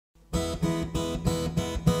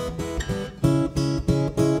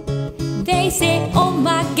say, oh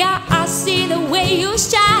my God, I see the way you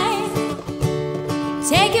shine.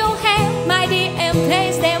 Take your hand, my dear, and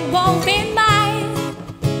place them both in mine.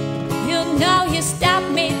 You know you stopped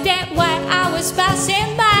me dead while I was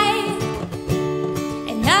passing by.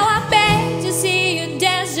 And now I beg to see you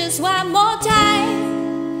dance just one more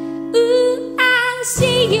time. Ooh, I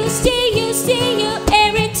see you, see you, see you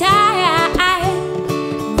every time.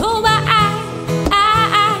 Oh my,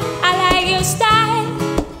 I like your style.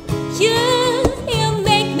 You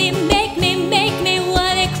make me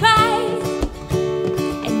wanna cry.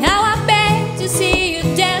 And now I beg to see you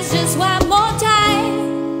dance just one more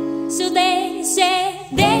time. So they say,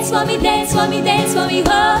 dance for me, dance for me, dance for me,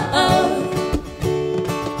 oh, oh.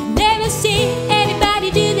 Never seen anybody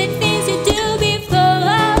do the things you do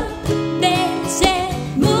before. They say,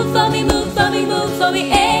 move for me, move for me, move for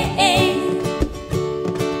me, eh, eh.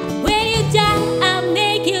 When you die, I'll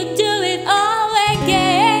make you do it all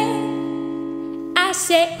again. I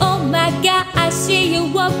say, oh my God, I see you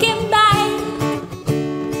walking by.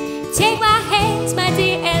 Take my hands, my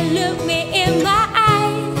dear, and look me in my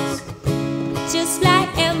eyes. Just like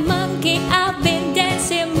a monkey, I've been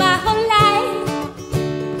dancing my whole life.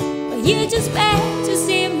 But you just beg to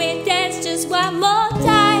see me dance just one more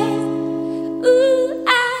time. Ooh,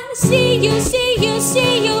 I see you, see you,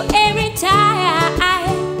 see you every time.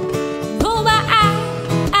 Oh my,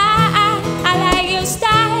 I like your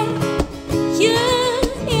style. You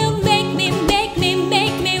make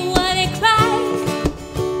me wanna cry.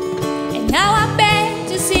 And now I beg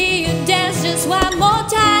to see you dance just one more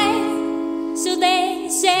time. So they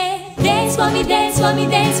say, dance for me, dance for me,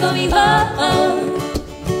 dance for me, oh, oh.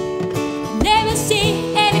 Never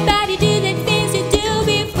seen anybody do the things you do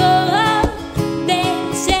before. They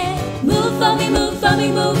say, move for me, move for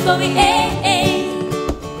me, move for me, eh, eh.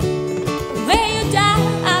 When you die,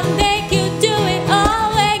 I'll make you do it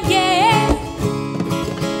all again.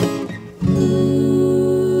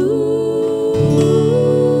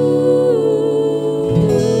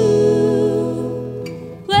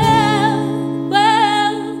 Well,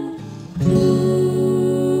 well.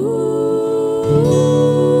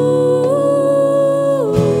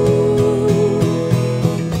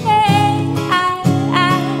 Hey,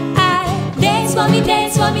 I dance for me,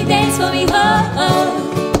 dance for me, dance for me, oh.